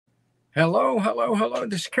Hello, hello, hello.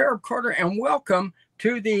 This is Carib Carter, and welcome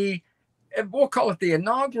to we'll call it the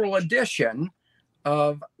inaugural edition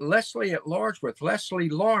of Leslie at Large with Leslie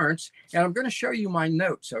Lawrence. And I'm going to show you my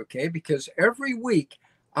notes, okay? Because every week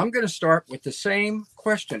I'm going to start with the same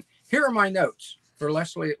question. Here are my notes for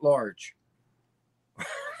Leslie at Large.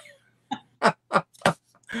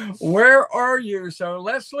 Where are you? So,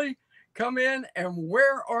 Leslie, come in, and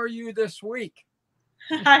where are you this week?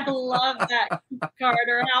 I love that,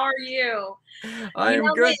 Carter. How are you? I am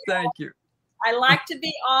good, thank you. I like to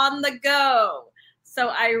be on the go. So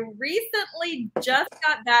I recently just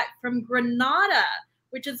got back from Granada,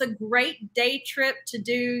 which is a great day trip to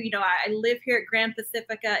do. You know, I live here at Grand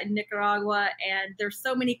Pacifica in Nicaragua, and there's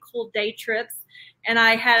so many cool day trips. And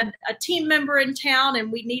I had a team member in town,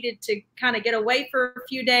 and we needed to kind of get away for a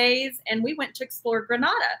few days, and we went to explore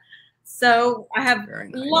Granada. So I have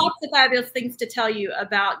lots of fabulous things to tell you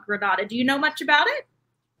about Granada. Do you know much about it?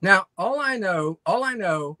 Now, all I know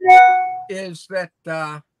is that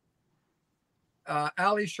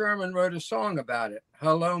Ali Sherman wrote a song about it.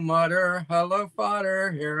 Hello, Mutter. Hello,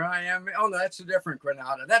 Fodder. Here I am. Oh, no, that's a different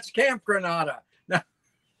Granada. That's Camp Granada. No.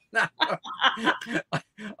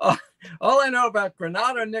 All I know about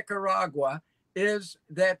Granada, Nicaragua, is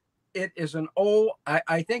that it is an old,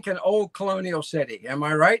 I think, an old colonial city. Am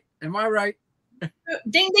I right? Am I right?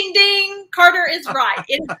 Ding, ding, ding. Carter is right.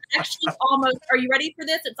 It is actually almost, are you ready for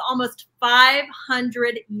this? It's almost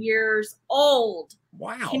 500 years old.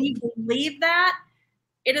 Wow. Can you believe that?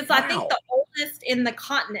 It is, wow. I think, the oldest in the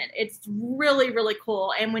continent. It's really, really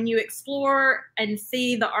cool. And when you explore and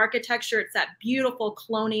see the architecture, it's that beautiful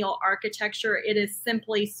colonial architecture. It is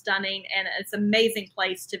simply stunning, and it's an amazing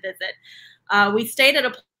place to visit. We stayed at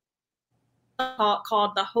a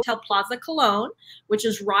called the Hotel Plaza Colón, which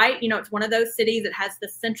is right, you know, it's one of those cities that has the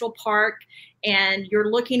Central Park, and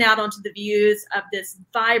you're looking out onto the views of this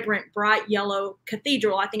vibrant, bright yellow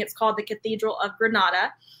cathedral. I think it's called the Cathedral of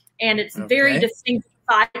Granada, and it's very distinctive.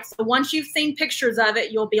 So once you've seen pictures of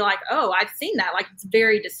it, you'll be like, oh, I've seen that. Like, it's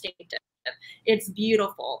very distinctive. It's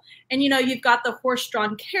beautiful. And, you know, you've got the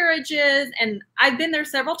horse-drawn carriages, and I've been there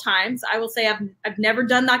several times. I will say I've never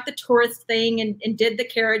done like the tourist thing and did the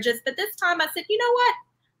carriages. But this time I said, you know what?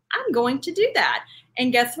 I'm going to do that.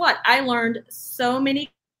 And guess what? I learned so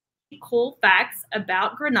many cool facts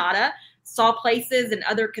about Granada, saw places and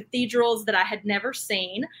other cathedrals that I had never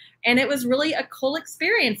seen. And it was really a cool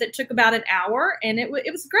experience. It took about an hour, and it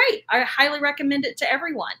was great. I highly recommend it to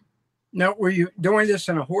everyone. Now, were you doing this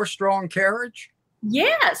in a horse-drawn carriage?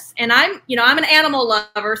 Yes. And I'm an animal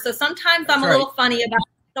lover. So sometimes I'm a little funny about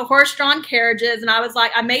the horse-drawn carriages. And I was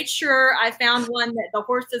like, I made sure I found one that the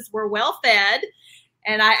horses were well fed.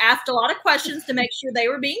 And I asked a lot of questions to make sure they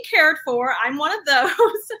were being cared for. I'm one of those.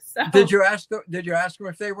 So, Did you ask them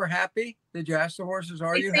if they were happy? Did you ask the horses,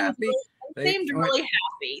 are you happy? They seemed really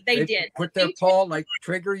happy. They did. Put their paw like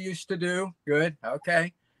Trigger used to do. Good.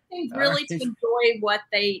 Okay. They seemed really to enjoy what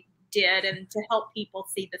they did and to help people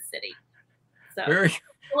see the city. So very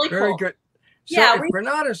cool. Good. So if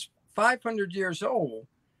Granada's 500 years old,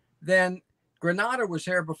 then Granada was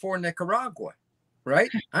there before Nicaragua, right?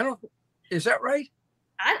 Is that right?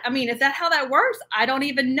 I mean, is that how that works? I don't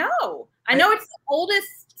even know. I know it's the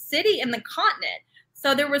oldest city in the continent.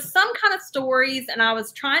 So there was some kind of stories, and I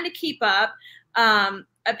was trying to keep up.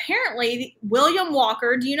 Apparently, William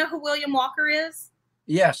Walker, do you know who William Walker is?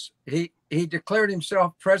 Yes, he declared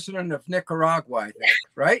himself president of Nicaragua, I think,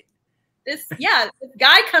 right? This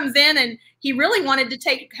guy comes in, and he really wanted to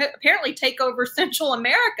take over Central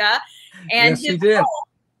America. And yes, he did.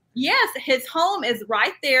 His home is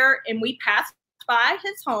right there, and we passed by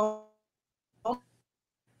his home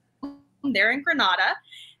there in Granada.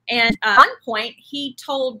 And at one point, he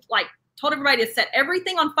told everybody to set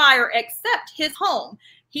everything on fire except his home.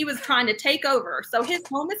 He was trying to take over. So his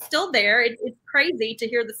home is still there. It's crazy to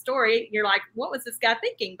hear the story. You're like, what was this guy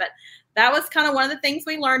thinking? But that was kind of one of the things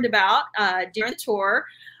we learned about during the tour.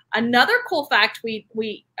 Another cool fact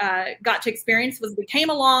we got to experience was we came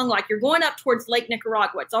along, like, you're going up towards Lake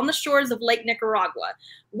Nicaragua. It's on the shores of Lake Nicaragua,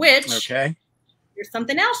 which there's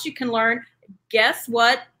something else you can learn. Guess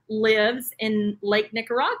what lives in Lake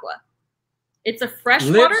Nicaragua? It's a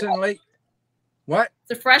freshwater lake. What?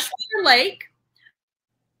 It's a freshwater lake.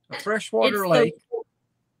 A freshwater lake.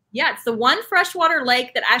 It's the one freshwater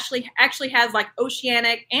lake that actually has like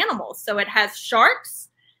oceanic animals. So it has sharks,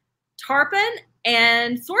 tarpon,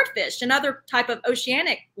 and swordfish, and other type of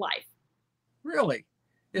oceanic life. Really?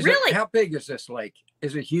 Really? How big is this lake?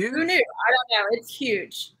 Is it huge? Who knew? I don't know. It's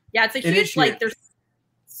huge. Yeah, it's a huge lake. There's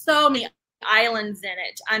so many islands in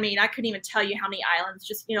it. I mean, I couldn't even tell you how many islands,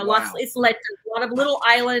 just, Wow. lots, it's like a lot of little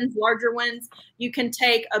islands, larger ones. You can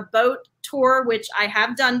take a boat tour, which I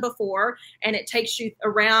have done before, and it takes you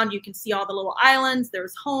around. You can see all the little islands.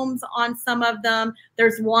 There's homes on some of them.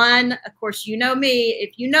 There's one, of course, you know me.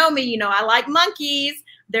 If you know me, you know I like monkeys.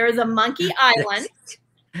 There's a monkey island.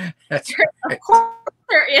 That's right. Of course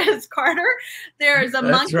there is, Carter. There's a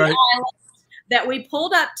monkey island that we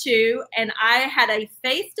pulled up to, and I had a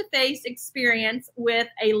face-to-face experience with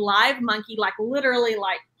a live monkey, like literally,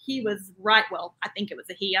 like he was right. Well, I think it was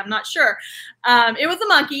a he. I'm not sure. It was a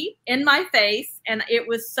monkey in my face, and it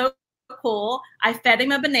was so cool. I fed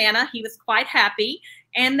him a banana. He was quite happy,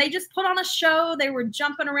 and they just put on a show. They were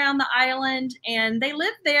jumping around the island, and they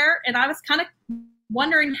lived there, and I was kind of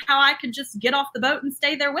wondering how I could just get off the boat and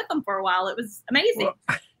stay there with them for a while. It was amazing.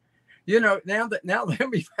 Well, now let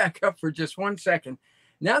me back up for just 1 second.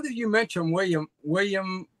 Now that you mentioned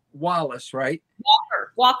William Wallace, right?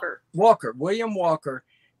 William Walker.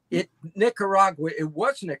 Nicaragua. It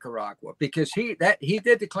was Nicaragua because he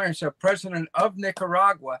did declare himself president of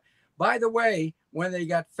Nicaragua. By the way, when they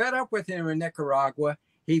got fed up with him in Nicaragua,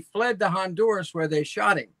 he fled to Honduras where they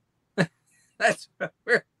shot him. That's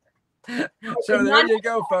where. So there you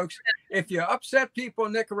go, folks. If you upset people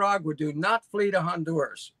in Nicaragua, do not flee to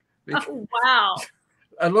Honduras. Oh, wow.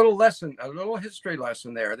 A little history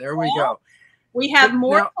lesson there. There we go. We have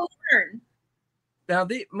more to learn. Now,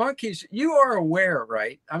 the monkeys, you are aware,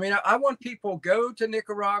 right? I mean, I want people go to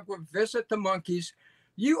Nicaragua, visit the monkeys.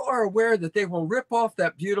 You are aware that they will rip off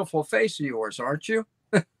that beautiful face of yours, aren't you?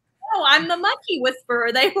 Oh, I'm the monkey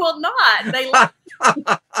whisperer. They will not. They I'm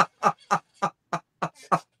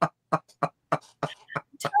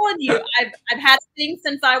telling you, I've had a thing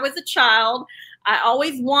since I was a child. I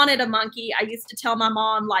always wanted a monkey. I used to tell my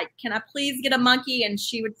mom, like, can I please get a monkey? And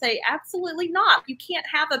she would say, absolutely not. You can't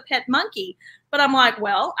have a pet monkey. But I'm like,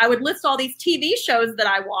 well, I would list all these TV shows that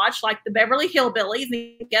I watched, like the Beverly Hillbillies.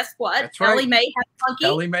 And guess what? That's right. Ellie Mae had a monkey.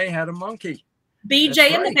 Ellie Mae had a monkey.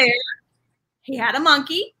 BJ and the Bear. He had a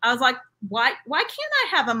monkey. I was like, why can't I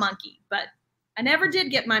have a monkey? But I never did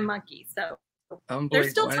get my monkey. So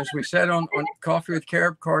unbelievable. And as we said on Coffee with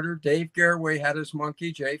Carter, Dave Garraway had his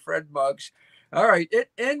monkey, J. Fred Muggs. All right,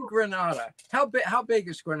 in Granada, how big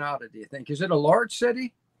is Granada, do you think? Is it a large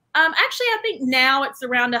city? Actually, I think now it's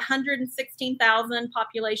around 116,000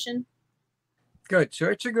 population. Good. So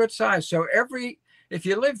it's a good size. So if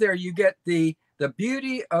you live there, you get the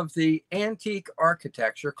beauty of the antique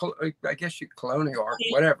architecture, I guess colonial art,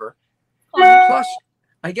 whatever. Plus,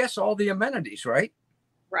 I guess all the amenities, right?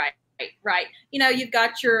 Right. You've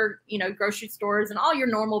got your, grocery stores and all your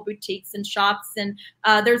normal boutiques and shops. And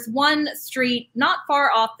there's one street not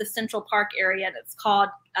far off the Central Park area that's called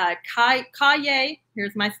Calle,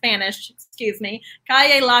 here's my Spanish, excuse me,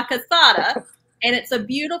 Calle La Casada. And it's a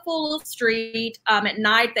beautiful little street. At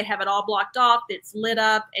night, they have it all blocked off. It's lit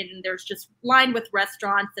up, and there's just lined with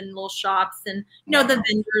restaurants and little shops. And, wow. The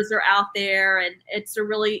vendors are out there. And it's a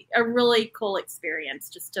really cool experience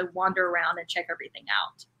just to wander around and check everything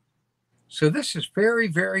out. So this is very,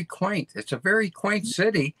 very quaint. It's a very quaint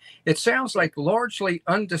city. It sounds like largely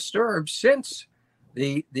undisturbed since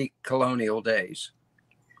the colonial days.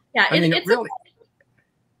 Yeah,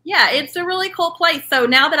 it's a really cool place. So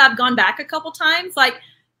now that I've gone back a couple times, like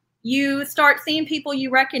you start seeing people you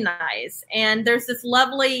recognize. And there's this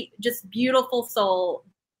lovely, just beautiful soul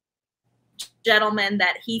gentleman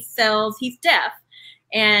that he's deaf.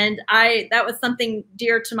 And that was something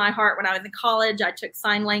dear to my heart when I was in college. I took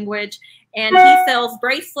sign language, and he sells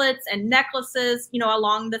bracelets and necklaces,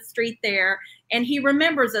 along the street there. And he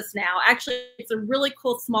remembers us now. Actually, it's a really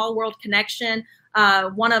cool small world connection.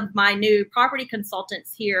 One of my new property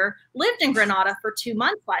consultants here lived in Granada for 2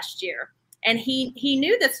 months last year. And he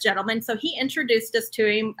knew this gentleman, so he introduced us to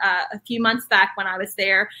him a few months back when I was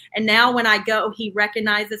there. And now when I go, he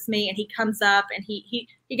recognizes me, and he comes up, and he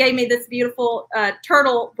gave me this beautiful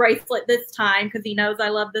turtle bracelet this time because he knows I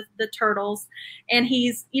love the turtles. And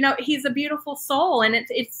he's a beautiful soul, and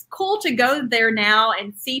it's cool to go there now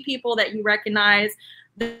and see people that you recognize.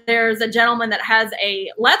 There's a gentleman that has a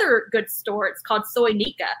leather goods store. It's called Soy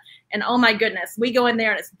Nika. And oh my goodness, we go in there,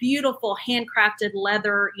 and it's beautiful handcrafted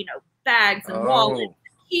leather, bags and wallets,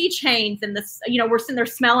 keychains, and this, we're sitting there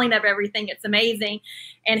smelling of everything. It's amazing.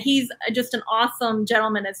 And he's just an awesome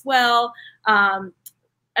gentleman as well.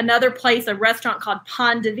 Another place, a restaurant called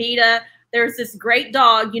Pan de Vida. There's this great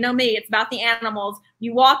dog, me, it's about the animals.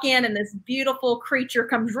 You walk in, and this beautiful creature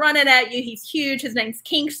comes running at you. He's huge. His name's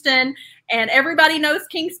Kingston. And everybody knows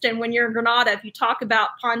Kingston when you're in Granada. If you talk about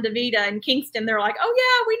Pan de Vida and Kingston, they're like, oh,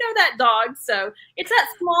 yeah, we know that dog. So it's that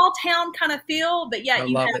small town kind of feel. But yeah,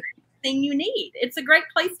 everything you need. It's a great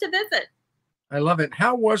place to visit. I love it.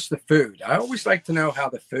 How was the food? I always like to know how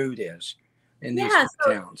the food is in these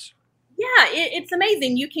towns. Yeah, it's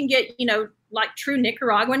amazing. You can get, like true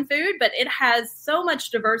Nicaraguan food, but it has so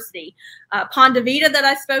much diversity. Pan de Vida that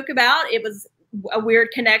I spoke about, it was a weird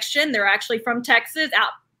connection. They're actually from Texas,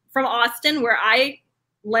 out from Austin, where I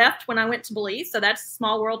left when I went to Belize. So that's a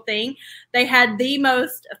small world thing. They had the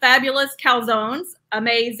most fabulous calzones.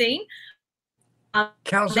 Amazing.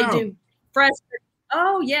 Calzone. They do fresh.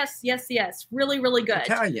 Oh, yes. Really, really good.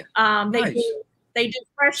 Italian. Nice. They do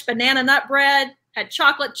fresh banana nut bread, had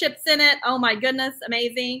chocolate chips in it. Oh my goodness.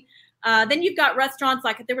 Amazing. Then you've got restaurants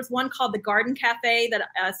like there was one called the Garden Cafe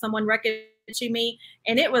that someone recommended to me.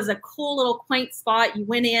 And it was a cool little quaint spot. You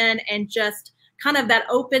went in and just kind of that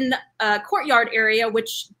open courtyard area,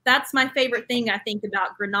 which that's my favorite thing I think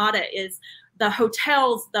about Granada is the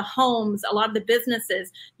hotels, the homes, a lot of the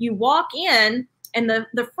businesses. You walk in and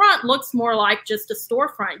the front looks more like just a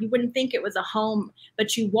storefront. You wouldn't think it was a home,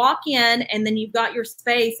 but you walk in and then you've got your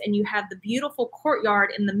space and you have the beautiful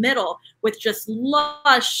courtyard in the middle with just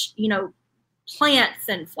lush, plants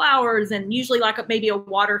and flowers and usually like maybe a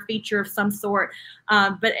water feature of some sort.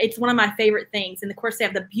 But it's one of my favorite things. And of course they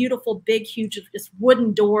have the beautiful, big, huge, just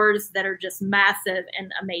wooden doors that are just massive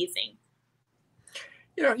and amazing.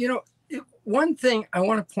 One thing I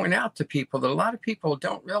want to point out to people that a lot of people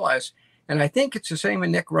don't realize, and I think it's the same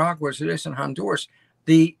in Nicaragua as it is in Honduras,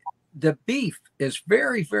 the beef is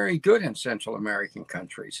very, very good in Central American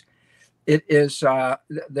countries. It is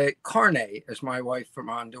the carne, as my wife from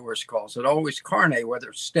Honduras calls it, always carne, whether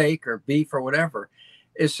it's steak or beef or whatever,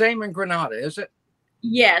 is same in Granada, is it?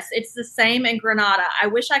 Yes, it's the same in Granada. I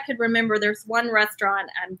wish I could remember. There's one restaurant,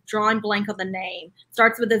 I'm drawing blank on the name,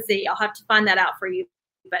 starts with a Z. I'll have to find that out for you.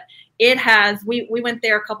 But it has, we went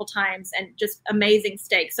there a couple times and just amazing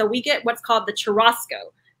steak. So we get what's called the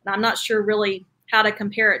churrasco. And I'm not sure really how to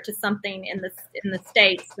compare it to something in the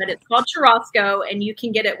States, but it's called churrasco and you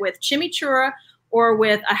can get it with chimichurri or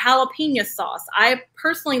with a jalapeno sauce. I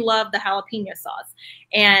personally love the jalapeno sauce.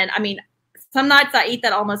 And I mean, some nights I eat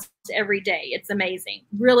that almost every day. It's amazing.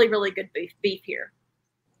 Really, really good beef here.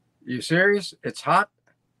 You serious? It's hot?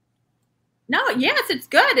 No, yes, it's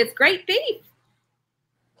good. It's great beef.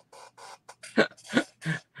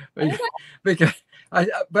 Because I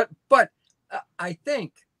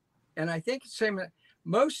think it's the same.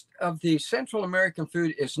 Most of the Central American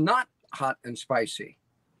food is not hot and spicy,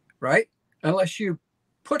 right? Unless you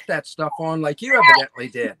put that stuff on like you evidently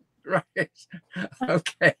did, right?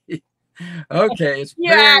 Okay. It's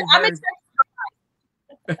very.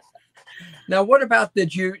 Now, what about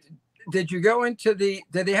did you go into did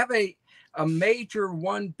they have a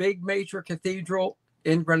big major cathedral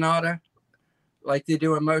in Granada like they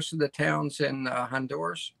do in most of the towns in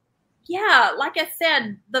Honduras? Yeah, like I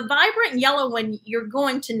said, the vibrant yellow one you're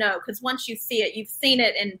going to know because once you see it, you've seen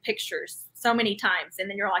it in pictures so many times and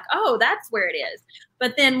then you're like, oh, that's where it is.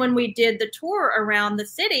 But then when we did the tour around the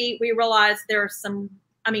city, we realized there are some,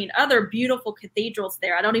 other beautiful cathedrals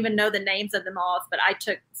there. I don't even know the names of them all, but I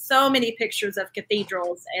took so many pictures of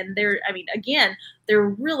cathedrals and they're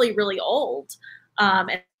really, really old.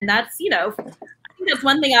 And that's, that's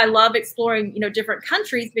one thing I love exploring, different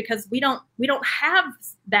countries because we don't have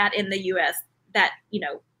that in the U.S. that,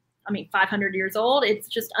 500 years old. It's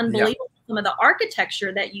just unbelievable. Yeah. Some of the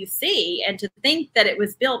architecture that you see and to think that it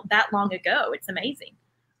was built that long ago. It's amazing.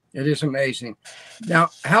 It is amazing.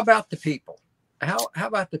 Now, how about the people? How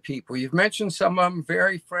about the people? You've mentioned some of them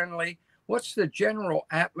very friendly. What's the general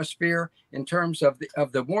atmosphere in terms of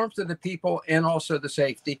the warmth of the people and also the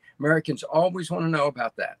safety? Americans always want to know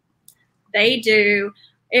about that. They do.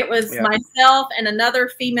 It was myself and another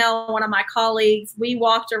female, one of my colleagues. We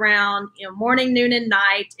walked around, morning, noon, and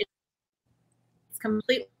night. It's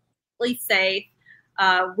completely safe.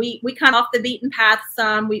 We kind of off the beaten path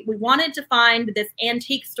some. We wanted to find this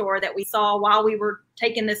antique store that we saw while we were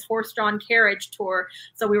taking this horse-drawn carriage tour.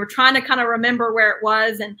 So we were trying to kind of remember where it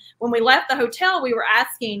was. And when we left the hotel, we were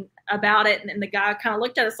asking about it. And the guy kind of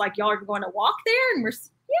looked at us like, y'all are going to walk there? And we're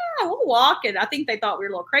yeah, we'll walk. And I think they thought we were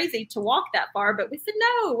a little crazy to walk that far, but we said,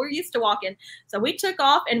 no, we're used to walking. So we took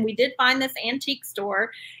off and we did find this antique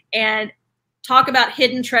store and talk about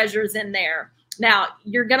hidden treasures in there. Now,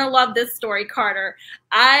 you're going to love this story, Carter.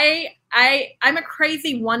 I'm a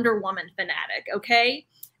crazy Wonder Woman fanatic, okay?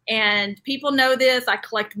 And people know this. I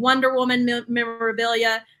collect Wonder Woman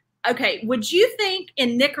memorabilia. Okay, would you think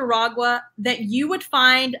in Nicaragua that you would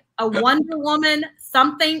find a Wonder Woman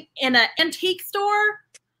something in an antique store?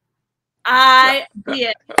 I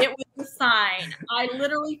did. It was a sign. I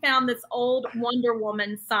literally found this old Wonder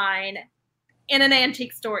Woman sign in an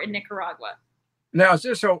antique store in Nicaragua. Now, is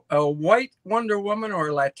this a white Wonder Woman or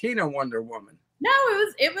a Latina Wonder Woman? No,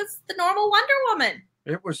 it was the normal Wonder Woman.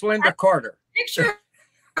 It was Linda Carter. Picture.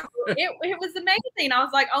 It was amazing. I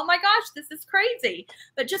was like, oh my gosh, this is crazy.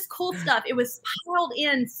 But just cool stuff. It was piled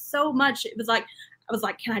in so much. I was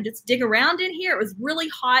like, can I just dig around in here? It was really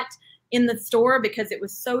hot in the store because it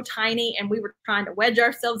was so tiny, and we were trying to wedge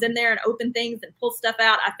ourselves in there and open things and pull stuff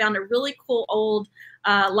out. I found a really cool old,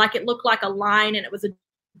 like it looked like a line, and it was a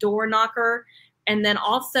door knocker. And then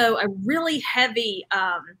also a really heavy,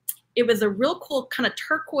 it was a real cool kind of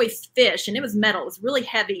turquoise fish, and it was metal. It was really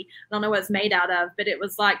heavy. I don't know what it was made out of, but it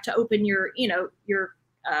was like to open your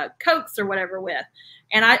Cokes or whatever with.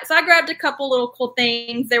 And I grabbed a couple little cool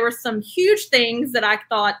things. There were some huge things that I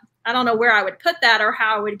thought, I don't know where I would put that or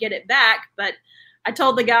how I would get it back. But I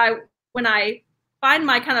told the guy, when I find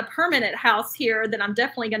my kind of permanent house here, that I'm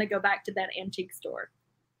definitely going to go back to that antique store.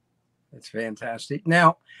 That's fantastic.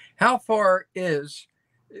 Now, how far is,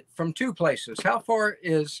 from two places, how far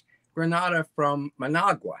is Granada from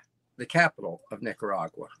Managua, the capital of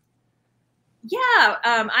Nicaragua? Yeah,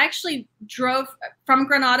 I actually drove from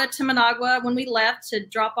Granada to Managua when we left to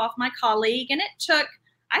drop off my colleague, and it took,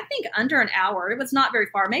 I think, under an hour. It was not very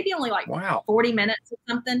far, maybe only like 40 minutes or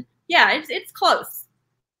something. Yeah, it's close.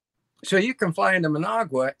 So you can fly into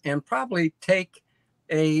Managua and probably take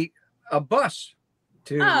a bus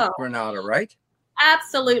to Granada, right?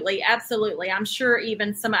 Absolutely. I'm sure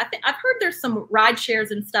even I've heard there's some ride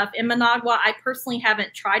shares and stuff in Managua. I personally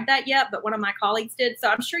haven't tried that yet, but one of my colleagues did. So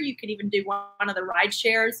I'm sure you could even do one of the ride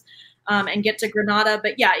shares and get to Granada.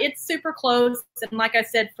 But yeah, it's super close. And like I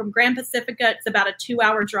said, from Grand Pacifica, it's about a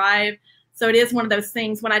 2-hour drive. So it is one of those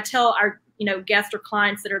things. When I tell our guests or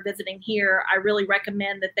clients that are visiting here, I really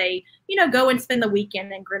recommend that they go and spend the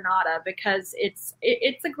weekend in Granada, because it's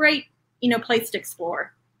a great place to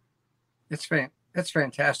explore. That's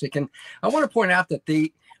fantastic. And I want to point out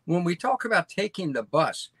that when we talk about taking the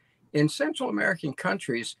bus in Central American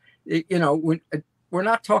countries, we're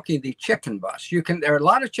not talking the chicken bus. There are a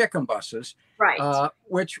lot of chicken buses, right?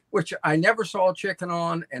 Which I never saw chicken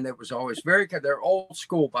on, and it was always very good. They're old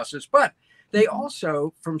school buses, but they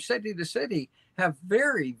also, from city to city, have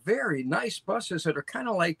very, very nice buses that are kind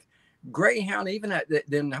of like Greyhound. Even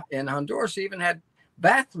in Honduras, even had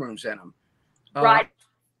bathrooms in them. Right.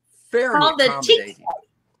 Very accommodating.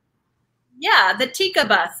 Yeah, the Tika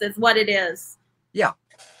bus is what it is. Yeah.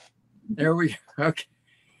 There we go. Okay.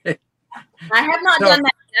 I have not done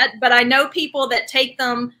that yet, but I know people that take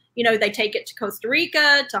them, they take it to Costa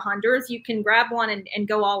Rica, to Honduras. You can grab one and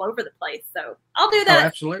go all over the place. So I'll do that. Oh,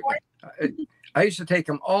 absolutely. I used to take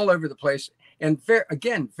them all over the place, and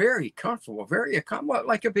very comfortable,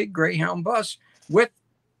 like a big Greyhound bus with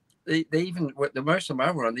they even, what the most of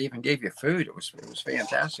my run, they even gave you food. It was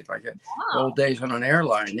fantastic, like old days on an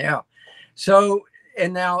airline. Yeah. So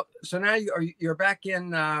now you're back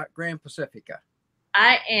in Grand Pacifica.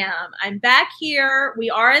 I am. I'm back here. We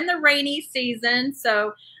are in the rainy season,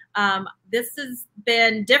 so this has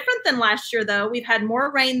been different than last year. Though we've had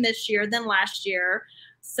more rain this year than last year,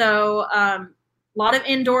 so a lot of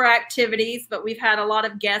indoor activities, but we've had a lot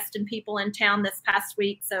of guests and people in town this past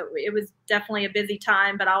week. So it was definitely a busy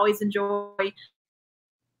time, but I always enjoy,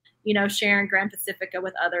 sharing Grand Pacifica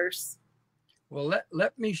with others. Well,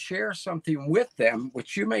 let me share something with them,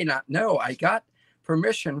 which you may not know. I got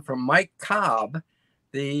permission from Mike Cobb,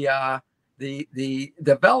 the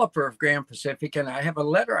developer of Grand Pacific, and I have a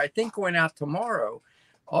letter, I think, going out tomorrow,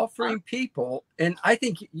 offering people, and I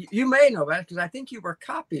think you may know about it because I think you were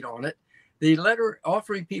copied on it, the letter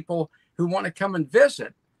offering people who want to come and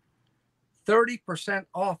visit 30%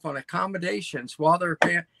 off on accommodations while they're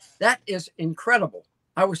paying. That is incredible.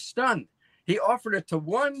 I was stunned. He offered it to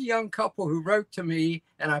one young couple who wrote to me,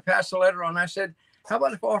 and I passed the letter on. I said, how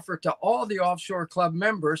about if I offer it to all the offshore club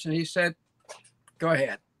members? And he said, go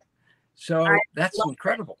ahead. So that's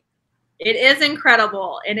incredible. It is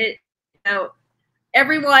incredible. And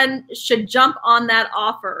everyone should jump on that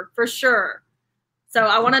offer for sure. So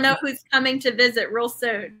I want to know who's coming to visit real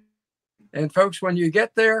soon. And folks, when you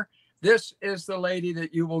get there, this is the lady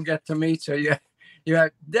that you will get to meet. So you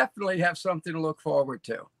definitely have something to look forward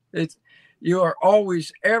to. You are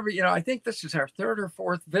always I think this is our third or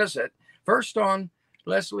fourth visit. First on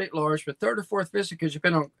Leslie at Large, but third or fourth visit because you've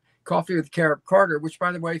been on Coffee with Carter, which,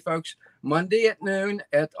 by the way, folks, Monday at noon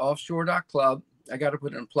at offshore.club. I got to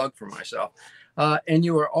put in a plug for myself. And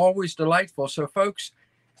you are always delightful. So, folks,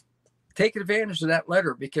 take advantage of that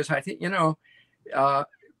letter because I think,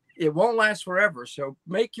 it won't last forever. So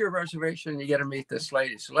make your reservation and you get to meet this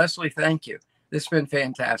lady. So, Leslie, thank you. This has been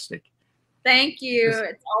fantastic. Thank you.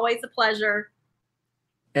 It's always a pleasure.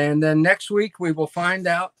 And then next week, we will find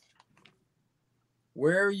out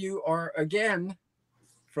where you are again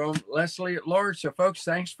from Leslie at Large. So, folks,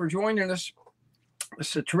 thanks for joining us.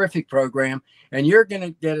 It's a terrific program, and you're going to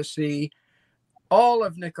get to see all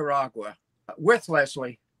of Nicaragua with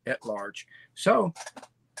Leslie at Large. So,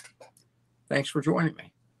 thanks for joining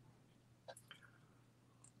me.